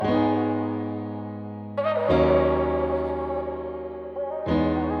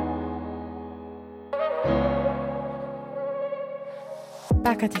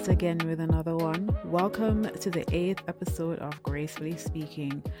Back at it again with another one. Welcome to the 8th episode of Gracefully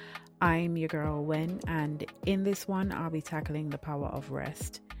Speaking. I'm your girl Wen, and in this one I'll be tackling the power of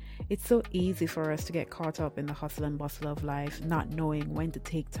rest. It's so easy for us to get caught up in the hustle and bustle of life, not knowing when to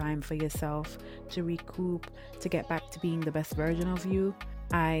take time for yourself, to recoup, to get back to being the best version of you.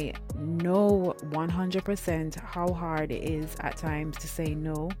 I know 100% how hard it is at times to say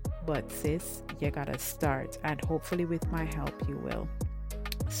no, but sis, you gotta start, and hopefully with my help you will.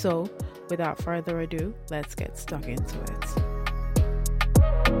 So, without further ado, let's get stuck into it.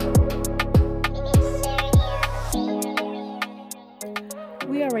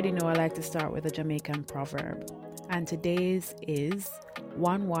 We already know I like to start with a Jamaican proverb, and today's is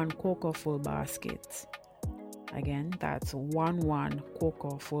one cocoa full basket. Again, that's one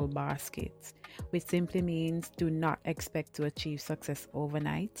cocoa full basket, which simply means do not expect to achieve success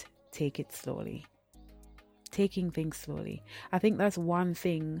overnight. Take it slowly. Taking things slowly. I think that's one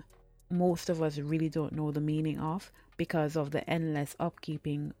thing most of us really don't know the meaning of because of the endless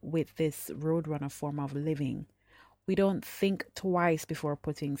upkeeping with this roadrunner form of living. We don't think twice before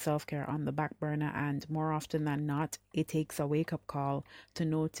putting self-care on the back burner, and more often than not, it takes a wake-up call to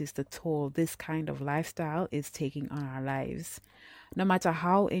notice the toll this kind of lifestyle is taking on our lives. No matter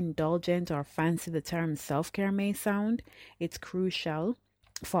how indulgent or fancy the term self-care may sound, it's crucial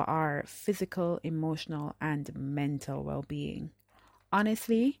for our physical, emotional, and mental well-being.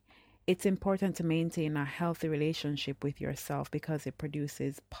 Honestly, it's important to maintain a healthy relationship with yourself because it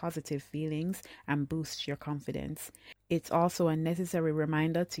produces positive feelings and boosts your confidence. It's also a necessary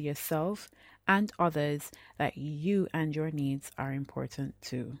reminder to yourself and others that you and your needs are important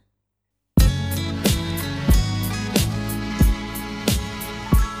too.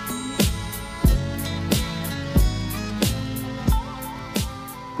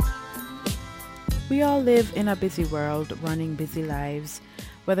 We all live in a busy world, running busy lives.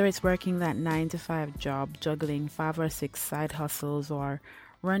 Whether it's working that 9-to-5 job, juggling 5 or 6 side hustles, or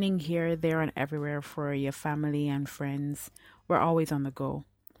running here, there, and everywhere for your family and friends, we're always on the go.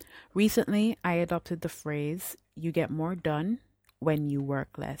 Recently, I adopted the phrase, you get more done when you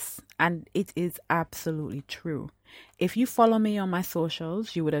work less. And it is absolutely true. If you follow me on my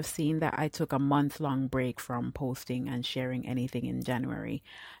socials, you would have seen that I took a month-long break from posting and sharing anything in January.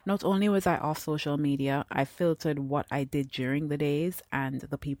 Not only was I off social media, I filtered what I did during the days and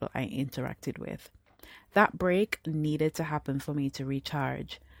the people I interacted with. That break needed to happen for me to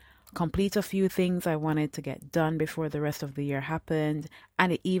recharge, complete a few things I wanted to get done before the rest of the year happened,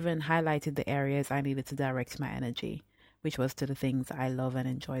 and it even highlighted the areas I needed to direct my energy, which was to the things I love and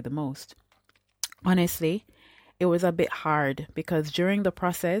enjoy the most. Honestly, it was a bit hard because during the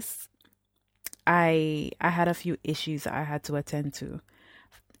process, I had a few issues I had to attend to.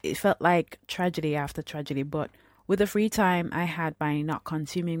 It felt like tragedy after tragedy, but with the free time I had by not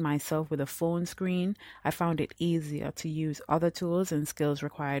consuming myself with a phone screen, I found it easier to use other tools and skills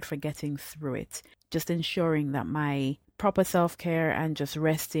required for getting through it, just ensuring that my proper self-care and just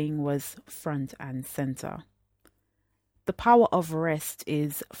resting was front and center. The power of rest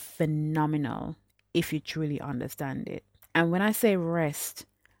is phenomenal if you truly understand it. And when I say rest,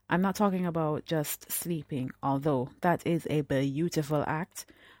 I'm not talking about just sleeping, although that is a beautiful act.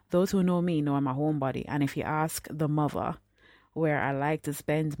 Those who know me know I'm a homebody, and if you ask the mother where I like to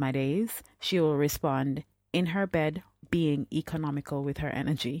spend my days, she will respond, in her bed, being economical with her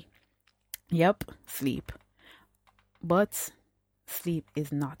energy. Yep, sleep. But sleep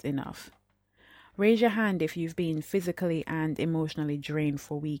is not enough. Raise your hand if you've been physically and emotionally drained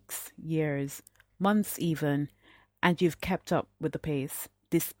for weeks, years, months even, and you've kept up with the pace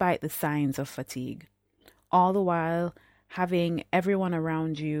despite the signs of fatigue. All the while having everyone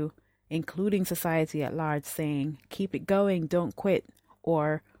around you, including society at large, saying, keep it going, don't quit,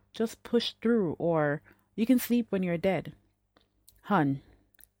 or just push through, or you can sleep when you're dead. Hun,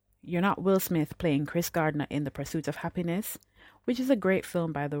 you're not Will Smith playing Chris Gardner in The Pursuit of Happiness, which is a great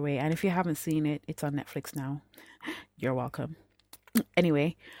film, by the way, and if you haven't seen it, it's on Netflix now. You're welcome.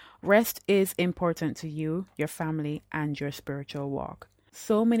 Anyway, rest is important to you, your family, and your spiritual walk.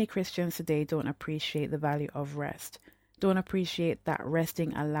 So many Christians today don't appreciate the value of rest, don't appreciate that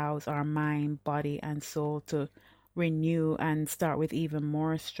resting allows our mind, body, and soul to renew and start with even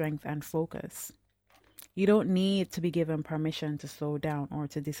more strength and focus. You don't need to be given permission to slow down or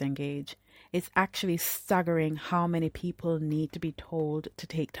to disengage. It's actually staggering how many people need to be told to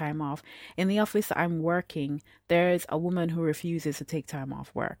take time off. In the office I'm working, there's a woman who refuses to take time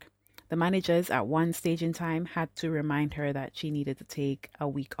off work. The managers at one stage in time had to remind her that she needed to take a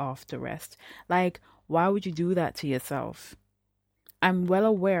week off to rest. Like, why would you do that to yourself? I'm well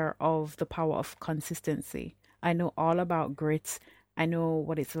aware of the power of consistency. I know all about grit I know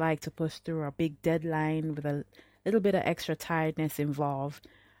what it's like to push through a big deadline with a little bit of extra tiredness involved.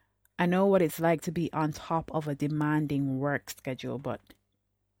 I know what it's like to be on top of a demanding work schedule, but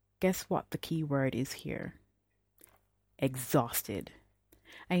guess what the key word is here? Exhausted.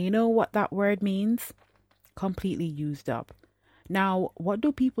 And you know what that word means? Completely used up. Now, what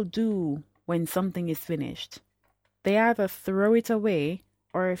do people do when something is finished? They either throw it away,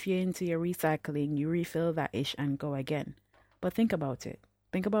 or if you're into your recycling, you refill that ish and go again. But think about it.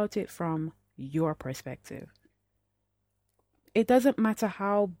 Think about it from your perspective. It doesn't matter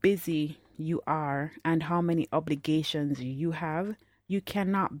how busy you are and how many obligations you have, you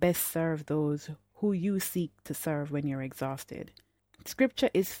cannot best serve those who you seek to serve when you're exhausted. Scripture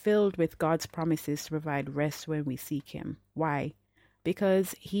is filled with God's promises to provide rest when we seek Him. Why?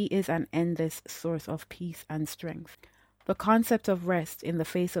 Because He is an endless source of peace and strength. The concept of rest in the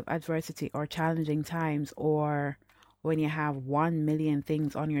face of adversity or challenging times, or when you have 1 million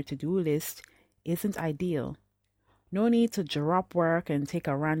things on your to-do list, isn't ideal. No need to drop work and take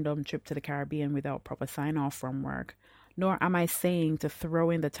a random trip to the Caribbean without proper sign-off from work. Nor am I saying to throw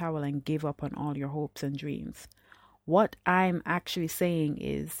in the towel and give up on all your hopes and dreams. What I'm actually saying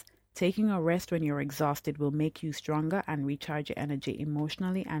is taking a rest when you're exhausted will make you stronger and recharge your energy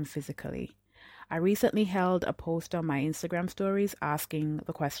emotionally and physically. I recently held a post on my Instagram stories asking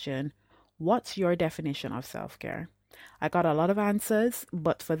the question, what's your definition of self-care? I got a lot of answers,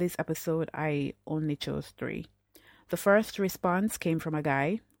 but for this episode, I only chose 3. The first response came from a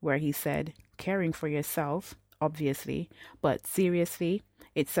guy where he said, caring for yourself, obviously, but seriously,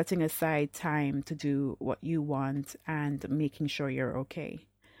 it's setting aside time to do what you want and making sure you're okay.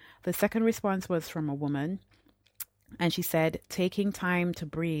 The second response was from a woman, and she said, taking time to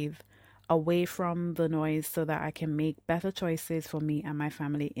breathe away from the noise so that I can make better choices for me and my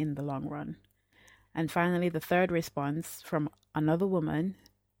family in the long run. And finally, the third response from another woman,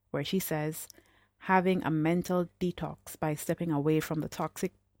 where she says, having a mental detox by stepping away from the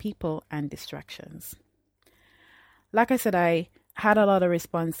toxic people and distractions. Like I said, I had a lot of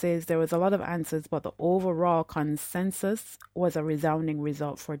responses. There was a lot of answers, but the overall consensus was a resounding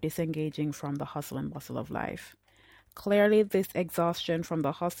result for disengaging from the hustle and bustle of life. Clearly, this exhaustion from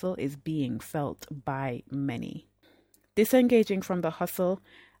the hustle is being felt by many. Disengaging from the hustle,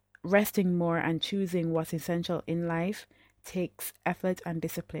 resting more, and choosing what's essential in life takes effort and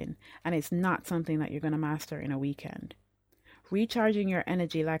discipline, and it's not something that you're going to master in a weekend. Recharging your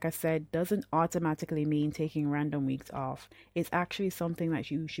energy, like I said, doesn't automatically mean taking random weeks off. It's actually something that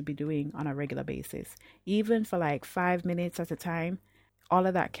you should be doing on a regular basis. Even for like 5 minutes at a time, all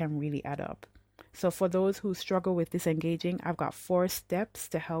of that can really add up. So for those who struggle with disengaging, I've got 4 steps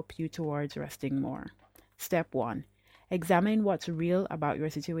to help you towards resting more. Step 1. Examine what's real about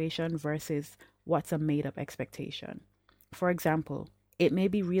your situation versus what's a made-up expectation. For example, it may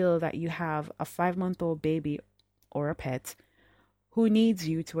be real that you have a 5-month-old baby or a pet who needs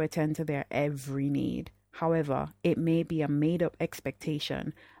you to attend to their every need. However, it may be a made-up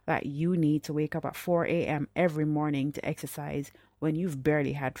expectation that you need to wake up at 4 a.m. every morning to exercise when you've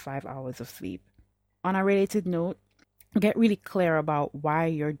barely had 5 hours of sleep. On a related note, get really clear about why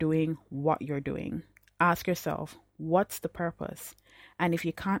you're doing what you're doing. Ask yourself, what's the purpose? And if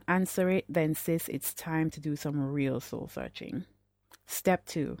you can't answer it, then sis, it's time to do some real soul searching. Step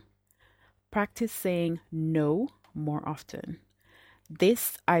 2. Practice saying no more often.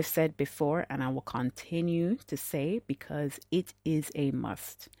 This I've said before and I will continue to say because it is a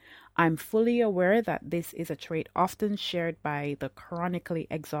must. I'm fully aware that this is a trait often shared by the chronically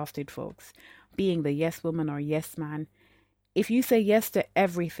exhausted folks, being the yes woman or yes man. If you say yes to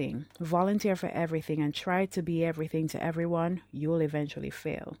everything, volunteer for everything, and try to be everything to everyone, you'll eventually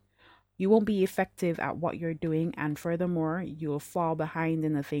fail. You won't be effective at what you're doing, and furthermore, you'll fall behind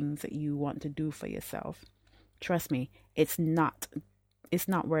in the things that you want to do for yourself. Trust me, it's not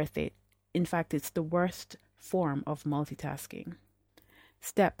worth it. In fact, it's the worst form of multitasking.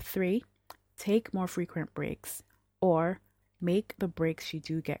 Step 3, take more frequent breaks, or make the breaks you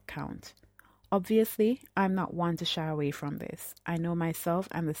do get count. Obviously, I'm not one to shy away from this. I know myself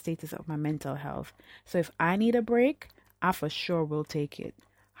and the status of my mental health. So if I need a break, I for sure will take it.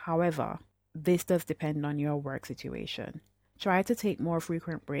 However, this does depend on your work situation. Try to take more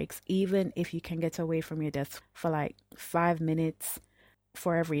frequent breaks, even if you can get away from your desk for like 5 minutes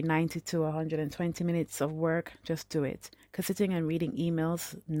for every 90 to 120 minutes of work. Just do it. Because sitting and reading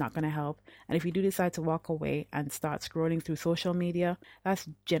emails, not going to help. And if you do decide to walk away and start scrolling through social media, that's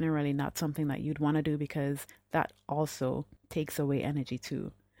generally not something that you'd want to do because that also takes away energy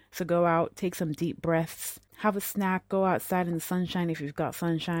too. So go out, take some deep breaths, have a snack, go outside in the sunshine if you've got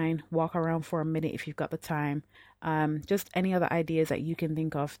sunshine, walk around for a minute if you've got the time. Just any other ideas that you can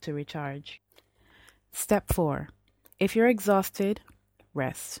think of to recharge. Step 4. If you're exhausted,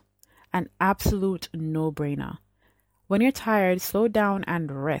 rest. An absolute no-brainer. When you're tired, slow down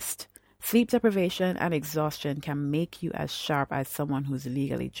and rest. Sleep deprivation and exhaustion can make you as sharp as someone who's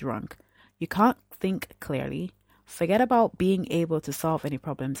legally drunk. You can't think clearly. Forget about being able to solve any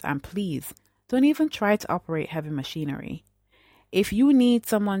problems, and please, don't even try to operate heavy machinery. If you need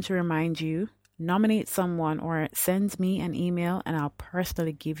someone to remind you, nominate someone or send me an email and I'll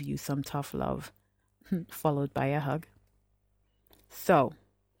personally give you some tough love, followed by a hug. So,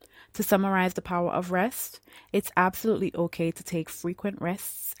 to summarize the power of rest, it's absolutely okay to take frequent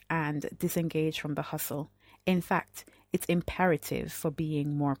rests and disengage from the hustle. In fact, it's imperative for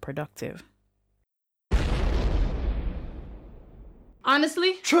being more productive.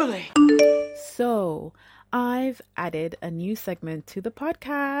 Honestly? Truly. So, I've added a new segment to the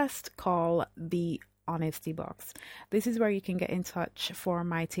podcast called the Honesty Box. This is where you can get in touch for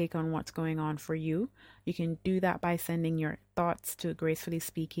my take on what's going on for you. You can do that by sending your thoughts to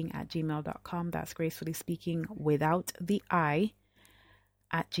gracefullyspeaking@gmail.com. That's gracefullyspeaking without the I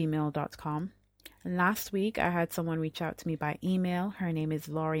 @gmail.com. Last week, I had someone reach out to me by email. Her name is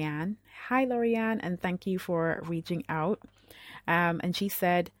Lorianne. Hi, Lorianne, and thank you for reaching out. And she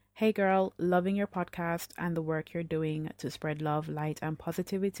said, "Hey girl, loving your podcast and the work you're doing to spread love, light, and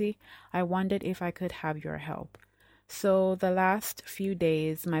positivity. I wondered if I could have your help. So the last few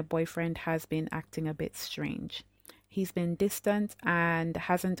days, my boyfriend has been acting a bit strange. He's been distant and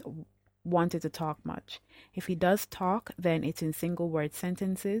hasn't wanted to talk much. If he does talk, then it's in single word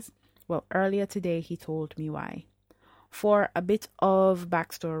sentences. Well, earlier today, he told me why. For a bit of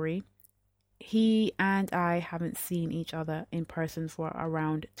backstory, he and I haven't seen each other in person for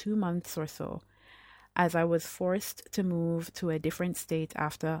around 2 months or so, as I was forced to move to a different state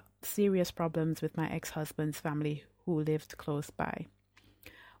after serious problems with my ex-husband's family who lived close by.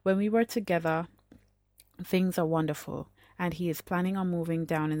 When we were together, things are wonderful, and he is planning on moving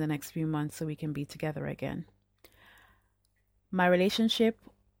down in the next few months so we can be together again. My relationship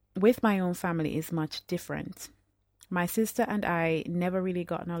with my own family is much different. My sister and I never really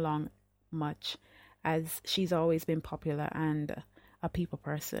gotten along much, as she's always been popular and a people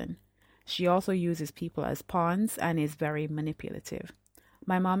person. She also uses people as pawns and is very manipulative.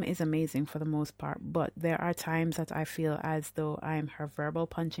 My mom is amazing for the most part, but there are times that I feel as though I'm her verbal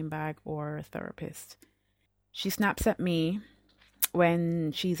punching bag or therapist. She snaps at me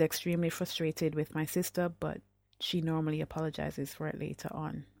when she's extremely frustrated with my sister, but she normally apologizes for it later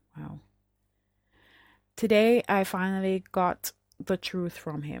on. Wow. Today, I finally got the truth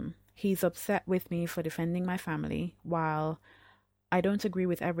from him. He's upset with me for defending my family. While I don't agree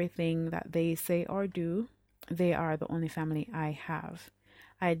with everything that they say or do, they are the only family I have.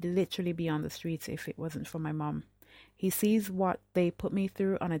 I'd literally be on the streets if it wasn't for my mom. He sees what they put me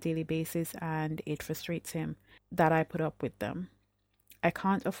through on a daily basis, and it frustrates him that I put up with them. I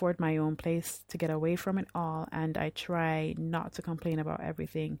can't afford my own place to get away from it all, and I try not to complain about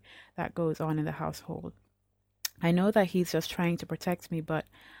everything that goes on in the household. I know that he's just trying to protect me, but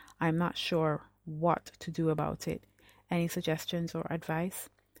I'm not sure what to do about it. Any suggestions or advice?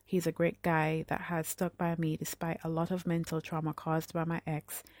 He's a great guy that has stuck by me despite a lot of mental trauma caused by my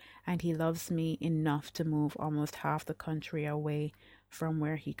ex, and he loves me enough to move almost half the country away from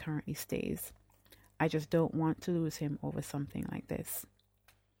where he currently stays. I just don't want to lose him over something like this."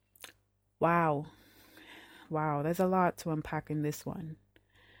 Wow, there's a lot to unpack in this one.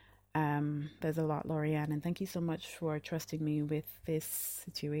 There's a lot, Lorianne, and thank you so much for trusting me with this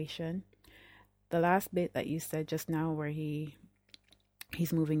situation. The last bit that you said just now, where he's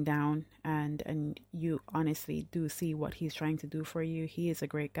moving down, and you honestly do see what he's trying to do for you. He is a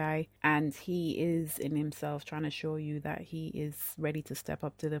great guy, and he is in himself trying to show you that he is ready to step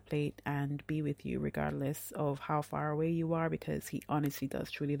up to the plate and be with you regardless of how far away you are, because he honestly does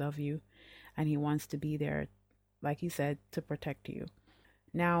truly love you, and he wants to be there, like you said, to protect you.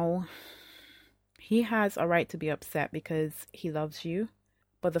 Now, he has a right to be upset because he loves you,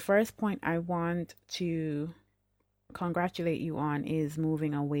 but the first point I want to congratulate you on is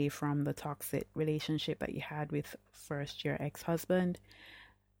moving away from the toxic relationship that you had with first your ex-husband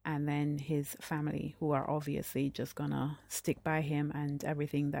and then his family, who are obviously just gonna stick by him and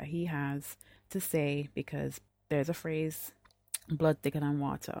everything that he has to say, because there's a phrase, blood thicker than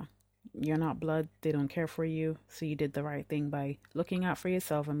water. You're not blood, they don't care for you, so you did the right thing by looking out for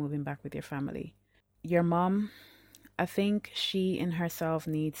yourself and moving back with your family. Your mom, I think she in herself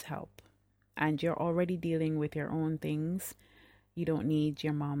needs help, and you're already dealing with your own things. You don't need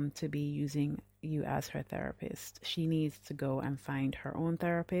your mom to be using you as her therapist. She needs to go and find her own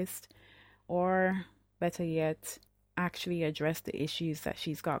therapist, or better yet, actually address the issues that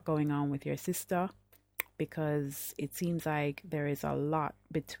she's got going on with your sister, because it seems like there is a lot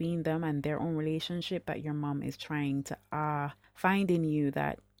between them and their own relationship that your mom is trying to find in you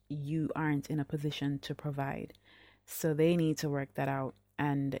that you aren't in a position to provide. So they need to work that out.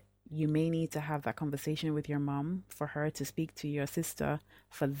 And you may need to have that conversation with your mom for her to speak to your sister,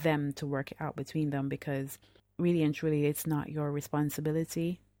 for them to work it out between them, because really and truly, it's not your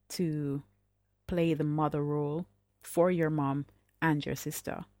responsibility to play the mother role for your mom and your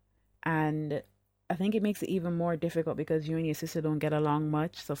sister. And I think it makes it even more difficult because you and your sister don't get along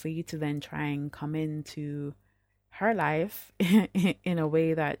much. So for you to then try and come into her life in a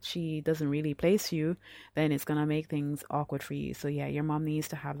way that she doesn't really place you, then it's going to make things awkward for you. So yeah, your mom needs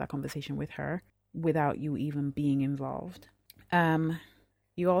to have that conversation with her without you even being involved.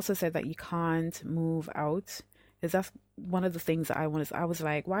 You also said that you can't move out. Is that one of the things that I was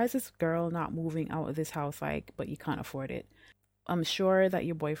like, why is this girl not moving out of this house? Like, but you can't afford it. I'm sure that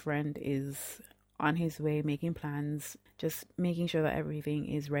your boyfriend is on his way, making plans, just making sure that everything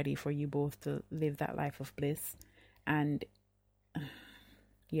is ready for you both to live that life of bliss. And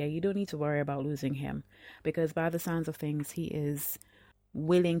yeah, you don't need to worry about losing him, because by the sounds of things, he is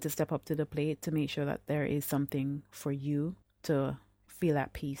willing to step up to the plate to make sure that there is something for you to feel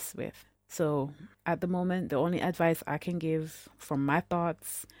at peace with. So at the moment, the only advice I can give from my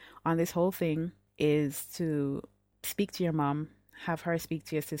thoughts on this whole thing is to speak to your mom, have her speak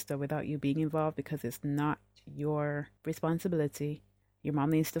to your sister without you being involved, because it's not your responsibility. Your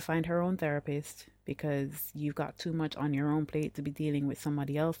mom needs to find her own therapist because you've got too much on your own plate to be dealing with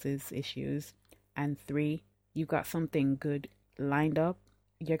somebody else's issues. And 3, you've got something good lined up.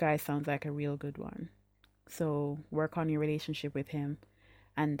 Your guy sounds like a real good one. So work on your relationship with him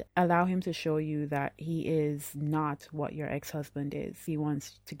and allow him to show you that he is not what your ex-husband is. He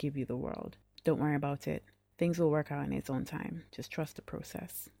wants to give you the world. Don't worry about it. Things will work out in its own time. Just trust the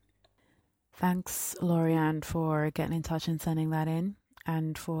process. Thanks, Lorianne, for getting in touch and sending that in.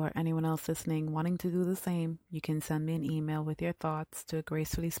 And for anyone else listening wanting to do the same, you can send me an email with your thoughts to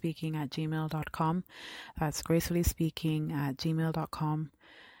gracefullyspeaking@gmail.com. That's gracefullyspeaking@gmail.com,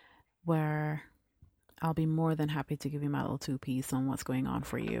 where I'll be more than happy to give you my little 2-piece on what's going on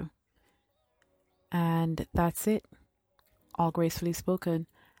for you. And that's it. All gracefully spoken.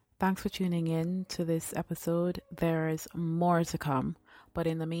 Thanks for tuning in to this episode. There's more to come. But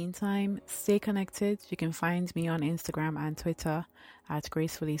in the meantime, stay connected. You can find me on Instagram and Twitter at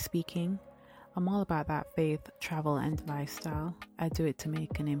Gracefully Speaking. I'm all about that faith, travel, and lifestyle. I do it to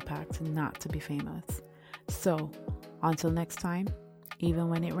make an impact, not to be famous. So, until next time, even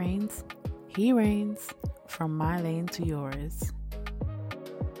when it rains, he reigns, from my lane to yours.